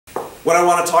What I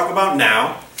want to talk about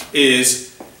now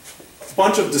is a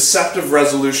bunch of deceptive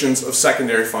resolutions of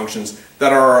secondary functions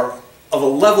that are of a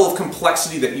level of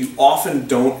complexity that you often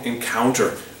don't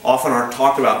encounter, often aren't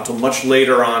talked about until much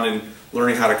later on in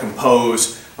learning how to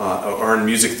compose or in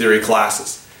music theory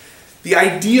classes. The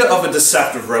idea of a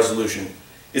deceptive resolution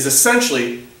is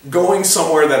essentially going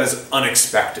somewhere that is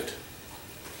unexpected.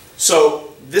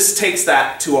 So this takes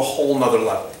that to a whole nother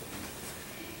level.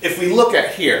 If we look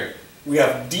at here, we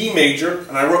have D major,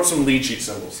 and I wrote some lead sheet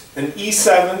symbols, an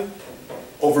E7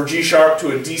 over G sharp to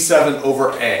a D7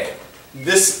 over A.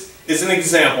 This is an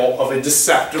example of a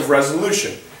deceptive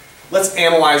resolution. Let's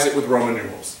analyze it with Roman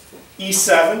numerals.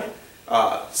 E7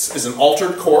 is an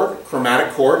altered chord,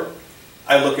 chromatic chord.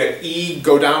 I look at E,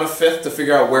 go down a fifth to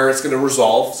figure out where it's going to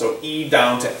resolve. So E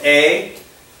down to A.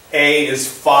 A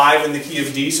is 5 in the key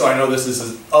of D, so I know this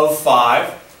is of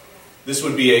 5. This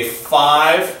would be a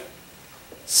 5,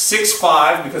 6,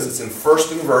 5 because it's in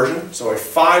first inversion, so a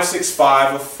 5, 6,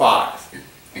 5 of 5.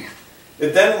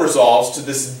 It then resolves to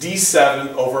this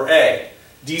D7 over A.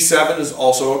 D7 is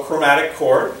also a chromatic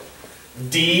chord.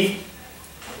 D,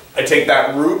 I take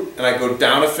that root and I go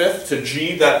down a fifth to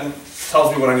G. That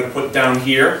tells me what I'm going to put down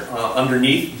here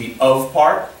underneath the of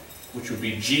part, which would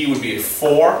be G would be a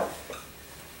 4.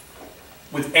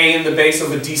 With A in the base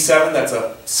of a D7, that's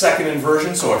a second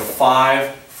inversion, so a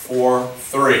 5, 4,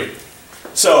 3.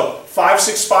 So 5,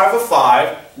 6, 5 of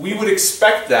 5, we would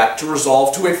expect that to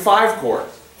resolve to a 5 chord.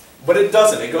 But it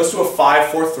doesn't. It goes to a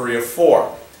 5, 4, 3 of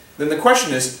 4. Then the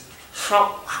question is,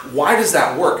 why does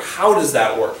that work? How does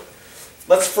that work?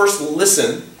 Let's first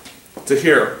listen to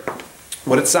hear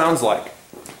what it sounds like.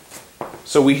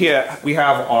 So we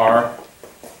have our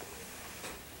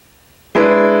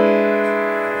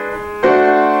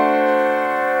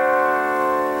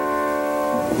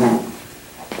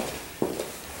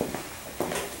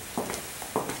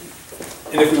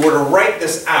and if we were to write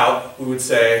this out, we would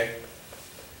say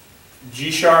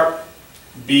G sharp,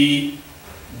 B,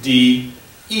 D,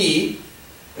 E,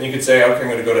 and you could say, okay, I'm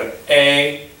going to go to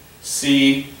A,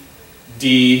 C,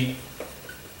 D,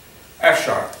 F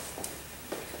sharp.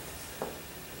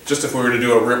 Just if we were to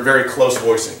do a very close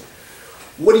voicing.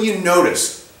 What do you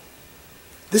notice?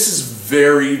 This is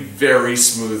very, very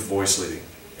smooth voice leading.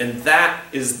 And that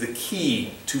is the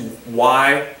key to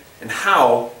why and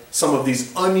how some of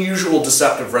these unusual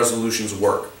deceptive resolutions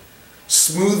work.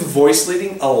 Smooth voice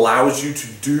leading allows you to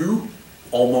do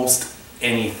almost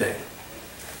anything.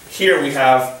 Here we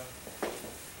have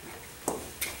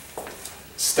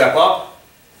step up,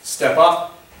 step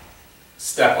up,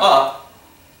 step up,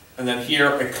 and then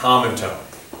here a common tone.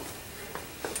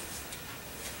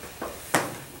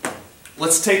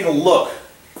 Let's take a look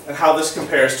at how this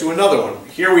compares to another one.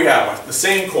 Here we have the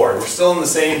same chord, we're still in the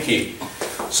same key.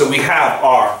 So we have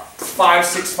our 5,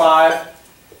 6, 5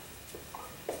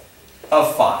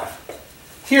 of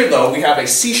 5. Here though we have a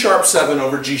C sharp 7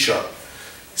 over G sharp.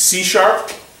 C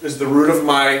sharp is the root of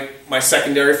my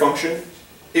secondary function.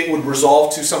 It would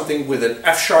resolve to something with an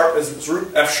F sharp as its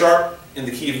root. F sharp in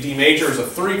the key of D major is a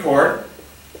 3 chord.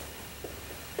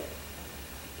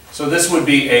 So this would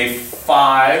be a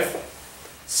 5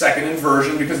 second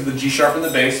inversion because of the G sharp in the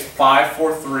bass. 5,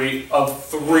 4, 3 of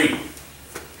 3.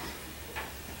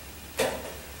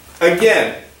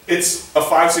 Again, it's a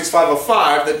 5, 6, 5 of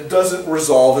 5 that doesn't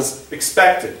resolve as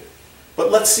expected.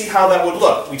 But let's see how that would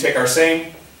look. We take our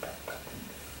same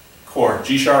chord,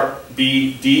 G sharp,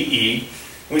 B, D, E,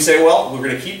 and we say, well, we're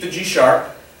going to keep the G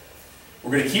sharp,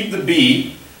 we're going to keep the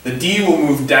B, the D will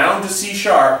move down to C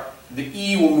sharp, the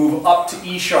E will move up to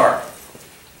E sharp.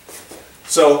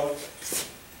 So,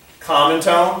 common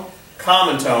tone,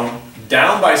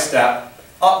 down by step,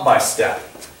 up by step.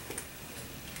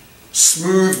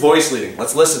 Smooth voice leading.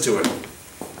 Let's listen to it.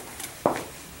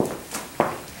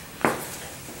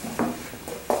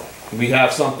 We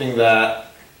have something that...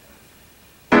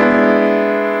 I'm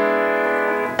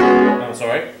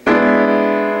sorry.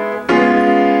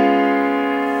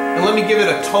 And let me give it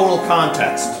a total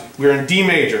context. We're in D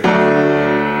major.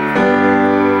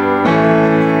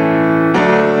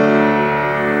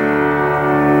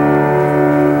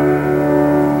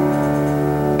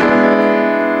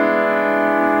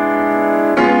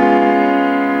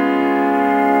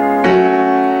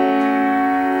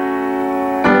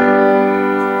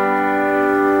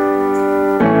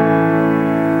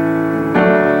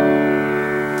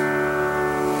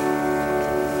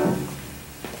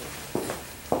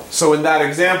 So in that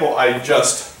example, I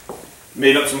just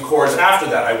made up some chords after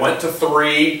that. I went to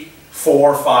 3,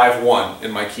 4, 5, 1 in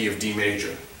my key of D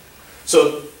major.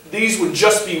 So these would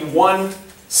just be one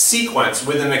sequence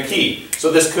within a key. So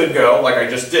this could go, like I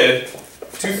just did,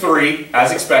 to 3,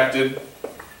 as expected,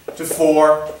 to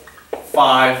 4,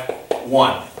 5,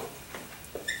 1.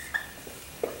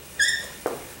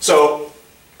 So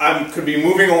I could be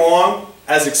moving along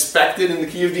as expected in the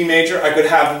key of D major. I could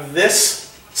have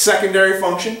this secondary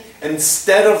function, and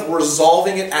instead of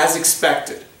resolving it as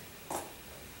expected,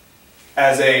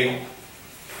 as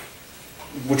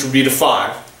which would be to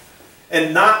 5,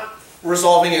 and not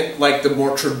resolving it like the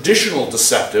more traditional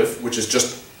deceptive, which is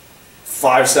just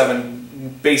 5, 7,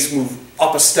 bass move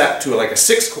up a step to like a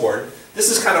 6 chord.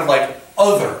 This is kind of like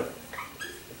other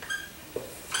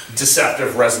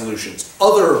deceptive resolutions,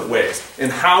 other ways.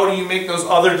 And how do you make those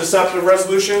other deceptive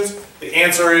resolutions? The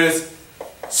answer is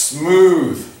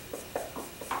smooth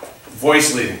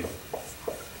voice leading.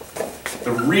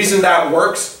 The reason that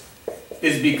works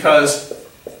is because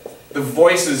the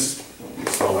voices, let me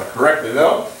spell that correctly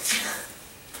though,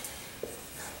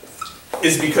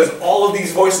 is because all of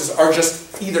these voices are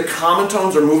just either common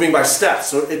tones or moving by steps.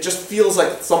 So it just feels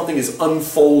like something is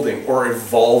unfolding or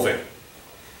evolving.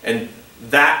 And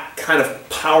that kind of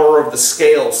power of the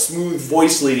scale, smooth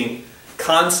voice leading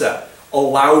concept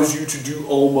allows you to do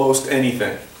almost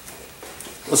anything.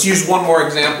 Let's use one more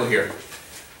example here.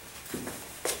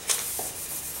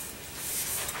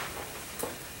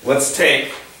 Let's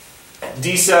take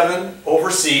D7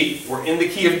 over C. We're in the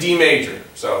key of D major.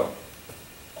 So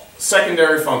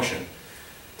secondary function.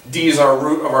 D is our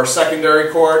root of our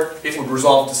secondary chord. It would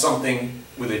resolve to something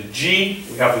with a G.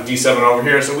 We have the D7 over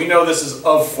here, so we know this is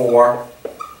of 4.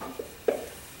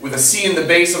 With a C in the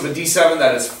base of a D7,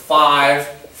 that is 5,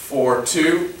 4,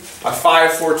 2. A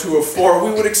 5, 4, 2 of 4,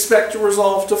 we would expect to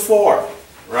resolve to 4,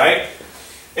 right?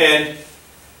 And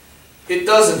it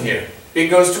doesn't here. It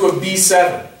goes to a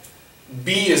B7.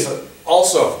 B is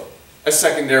also a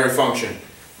secondary function.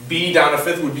 B down to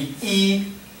 5th would be E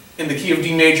in the key of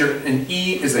D major, and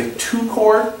E is a 2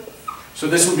 chord, so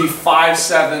this would be 5,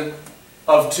 7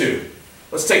 of 2.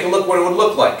 Let's take a look what it would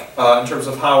look like in terms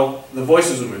of how the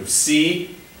voices would move.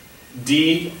 C,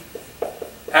 D,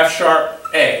 F sharp,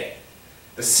 A.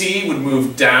 The C would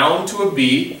move down to a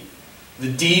B,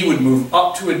 the D would move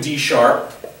up to a D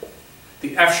sharp,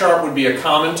 the F sharp would be a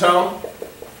common tone,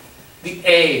 the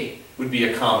A would be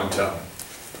a common tone.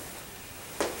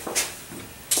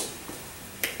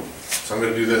 So I'm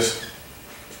going to do this.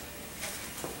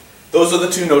 Those are the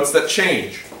 2 notes that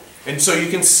change. And so you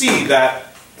can see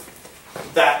that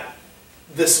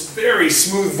this very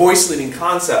smooth voice leading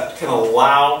concept can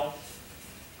allow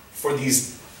for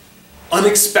these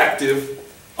unexpected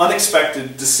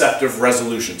deceptive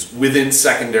resolutions within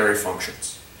secondary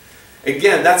functions.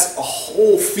 Again, that's a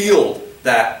whole field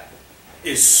that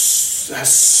has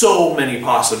so many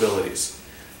possibilities.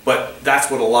 But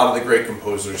that's what a lot of the great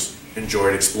composers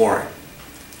enjoyed exploring.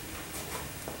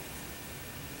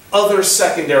 Other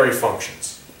secondary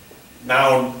functions.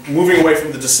 Now, moving away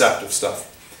from the deceptive stuff.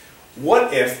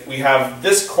 What if we have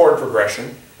this chord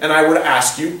progression, and I were to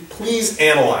ask you, please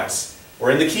analyze.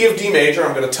 We're in the key of D major,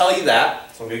 I'm going to tell you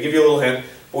that, so I'm going to give you a little hint.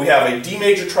 But we have a D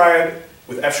major triad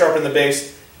with F sharp in the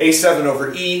bass, A7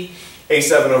 over E,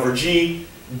 A7 over G,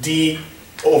 D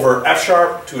over F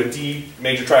sharp to a D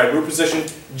major triad root position,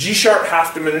 G sharp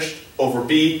half diminished over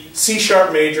B, C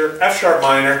sharp major, F sharp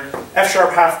minor, F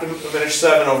sharp half diminished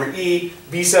 7 over E,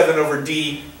 B7 over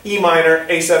D, E minor,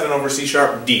 A7 over C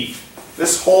sharp, D.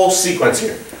 This whole sequence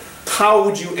here. How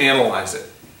would you analyze it?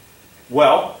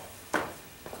 Well,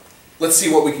 let's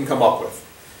see what we can come up with.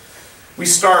 We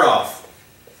start off,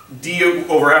 D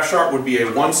over F sharp would be a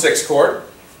 1/6 chord.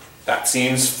 That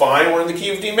seems fine, we're in the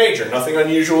key of D major, nothing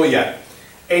unusual yet.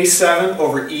 A7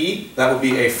 over E, that would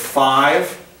be a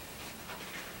 5,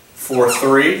 4,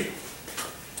 3,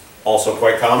 also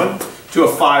quite common, to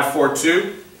a 5, 4,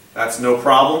 2, that's no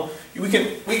problem. We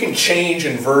can change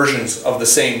inversions of the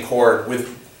same chord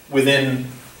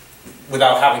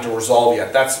without having to resolve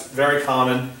yet. That's very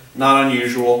common, not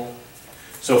unusual.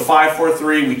 So 5, 4,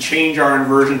 3, we change our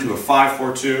inversion to a 5,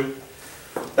 4, 2.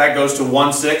 That goes to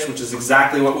 1/6, which is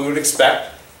exactly what we would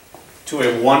expect, to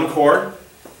a 1 chord.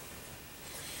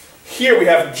 Here we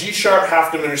have G sharp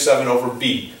half diminished 7 over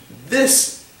B.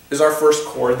 This is our first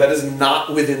chord that is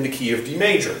not within the key of D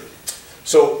major.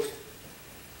 So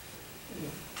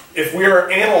if we are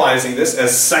analyzing this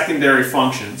as secondary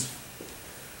functions,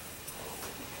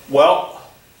 well,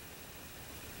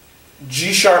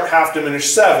 G sharp half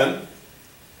diminished 7,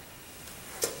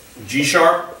 G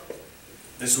sharp,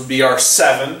 this would be our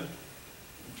 7,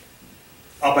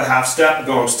 up a half step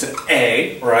goes to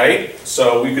A, right?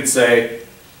 So we could say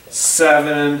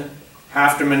 7,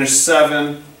 half diminished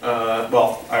 7,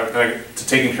 to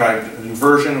take into account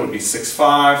inversion, it would be 6,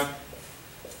 5.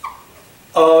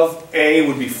 Of A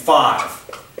would be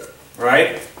 5.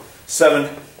 right? 7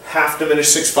 half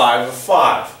diminished 6/5 of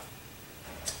 5.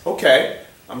 Okay,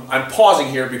 I'm pausing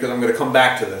here because I'm going to come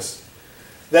back to this.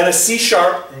 Then a C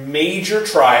sharp major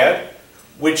triad,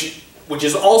 which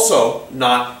is also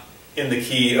not in the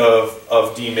key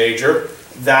of D major.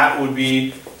 That would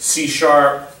be C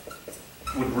sharp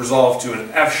would resolve to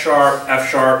an F sharp. F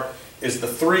sharp is the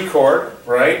 3 chord,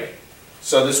 right?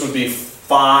 So this would be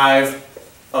 5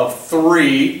 of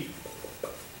 3.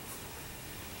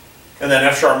 And then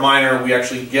F sharp minor, we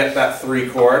actually get that 3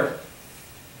 chord.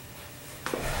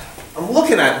 I'm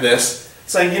looking at this,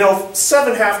 saying, you know,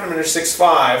 7 half diminished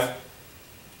 6/5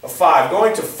 of 5,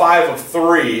 going to 5 of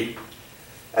 3,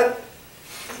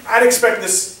 I'd expect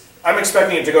this, I'm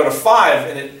expecting it to go to 5,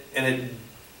 and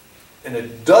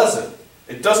it doesn't.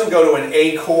 It doesn't go to an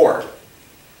A chord.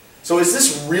 So is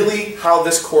this really how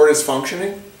this chord is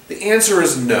functioning? The answer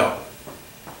is no.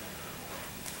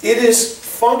 It is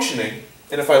functioning,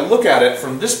 and if I look at it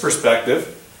from this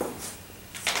perspective,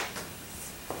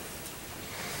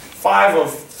 5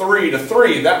 of 3 to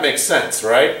 3, that makes sense,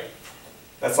 right?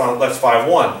 That's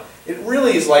 5-1. It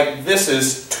really is like this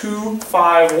is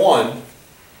 2-5-1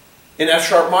 in F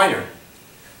sharp minor.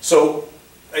 So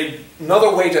another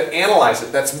way to analyze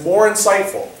it that's more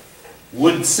insightful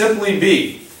would simply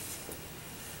be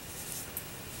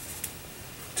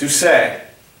to say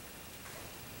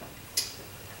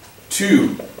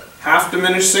 2 half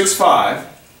diminished 6/5,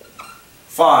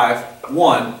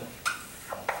 5-1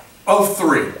 of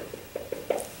 3.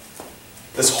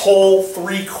 This whole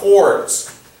 3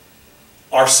 chords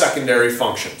are secondary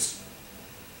functions.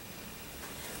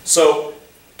 So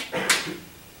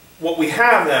what we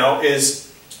have now is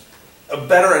a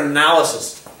better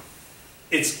analysis.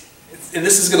 And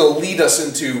this is going to lead us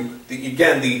into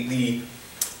the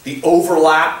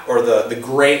overlap or the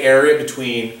gray area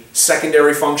between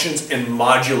secondary functions and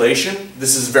modulation.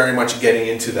 This is very much getting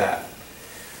into that.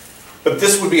 But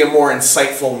this would be a more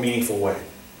insightful, meaningful way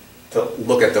to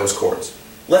look at those chords.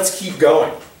 Let's keep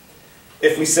going.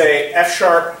 If we say F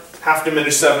sharp half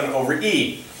diminished 7 over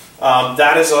E,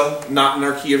 that is not in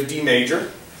our key of D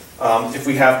major. If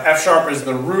we have F sharp as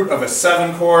the root of a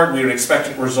 7 chord, we would expect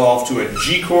it to resolve to a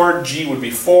G chord. G would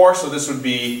be 4, so this would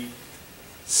be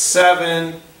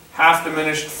 7 half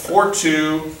diminished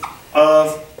 4/2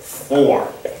 of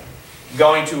 4.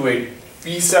 Going to a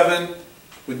B7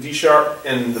 with D sharp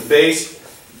in the bass.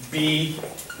 B,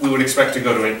 we would expect to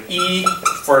go to an E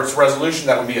for its resolution.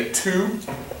 That would be a 2.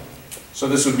 So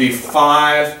this would be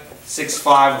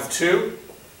 5-6-5 of 2.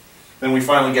 Then we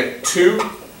finally get 2.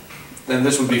 Then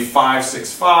this would be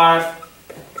 5-6-5,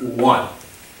 1.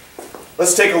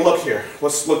 Let's take a look here.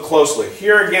 Let's look closely.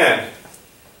 Here again,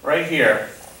 right here,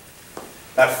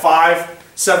 that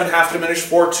 5-7 half diminished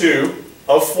 4/2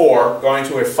 of 4 going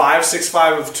to a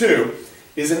 5-6-5 of 2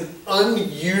 is an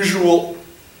unusual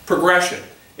progression.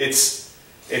 It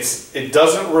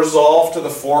doesn't resolve to the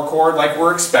 4 chord like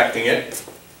we're expecting it,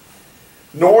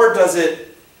 nor does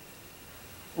it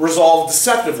resolve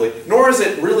deceptively, nor is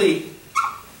it really.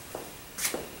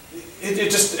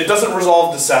 It doesn't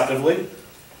resolve deceptively.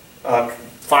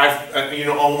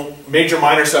 Major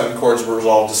minor 7 chords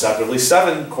resolve deceptively.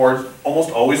 7 chords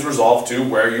almost always resolve to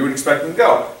where you would expect them to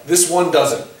go. This one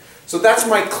doesn't. So that's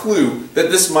my clue that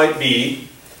this might be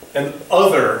an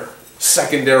other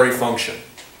secondary function.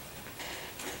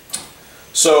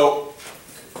 So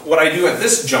what I do at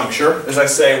this juncture is I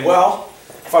say, well,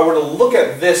 if I were to look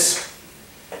at this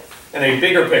in a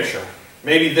bigger picture,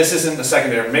 maybe this isn't the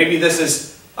secondary. Maybe this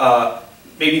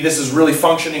is really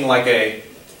functioning like a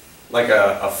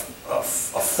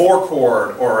 4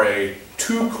 chord or a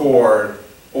 2 chord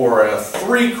or a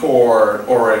 3 chord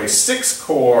or a 6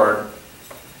 chord.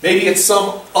 Maybe it's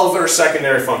some other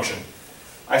secondary function.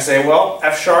 I say, well,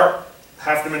 F sharp,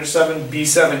 half diminished 7,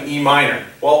 B7, E minor.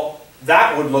 Well,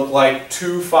 that would look like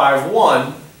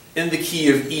 2-5-1 in the key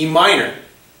of E minor.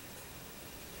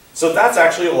 So that's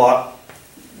actually a lot.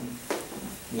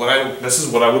 This is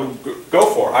what I would go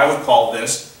for. I would call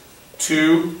this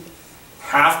 2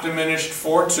 half diminished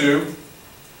 4/2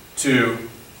 to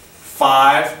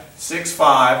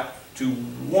 5-6-5 to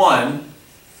 1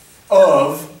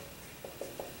 of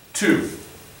 2.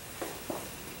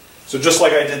 So just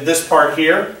like I did this part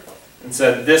here and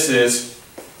said this is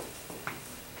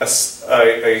a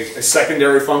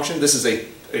secondary function. This is a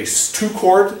 2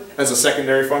 chord as a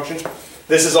secondary function.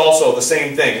 This is also the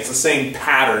same thing. It's the same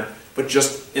pattern, but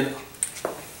just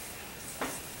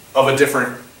of a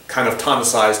different kind of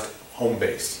tonicized home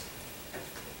base.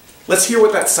 Let's hear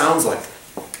what that sounds like.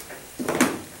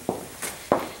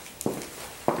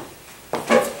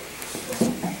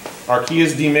 Our key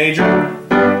is D major.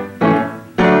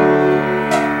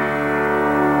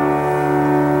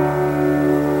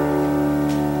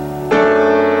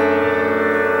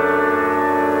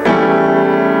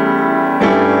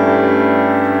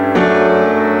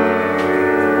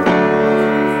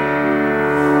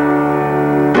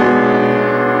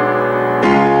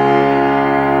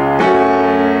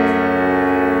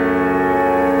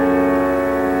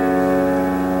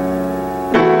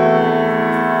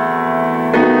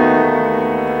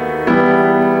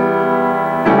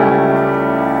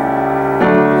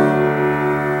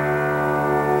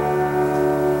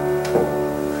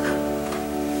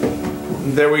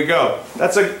 there we go.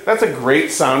 That's a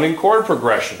great sounding chord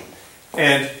progression.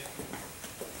 And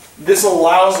this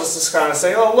allows us to kind of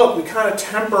say, oh look, we kind of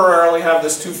temporarily have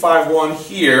this 2-5-1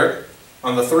 here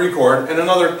on the 3 chord and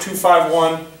another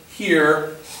 2-5-1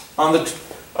 here on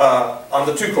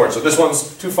the 2 chord. So this one's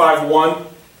 2-5-1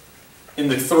 in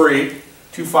the 3,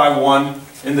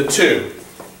 2-5-1 in the 2.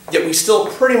 Yet we still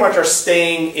pretty much are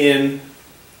staying in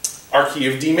our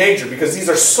key of D major because these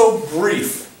are so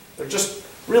brief. They're just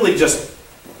really just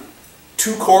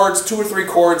 2 chords, 2 or 3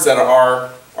 chords that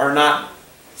are not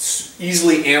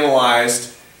easily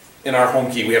analyzed in our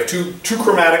home key. We have two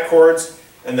chromatic chords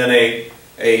and then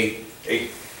a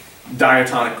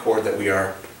diatonic chord that we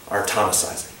are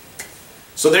tonicizing.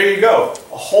 So there you go,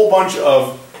 a whole bunch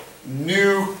of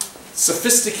new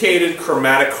sophisticated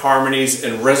chromatic harmonies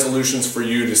and resolutions for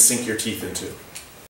you to sink your teeth into.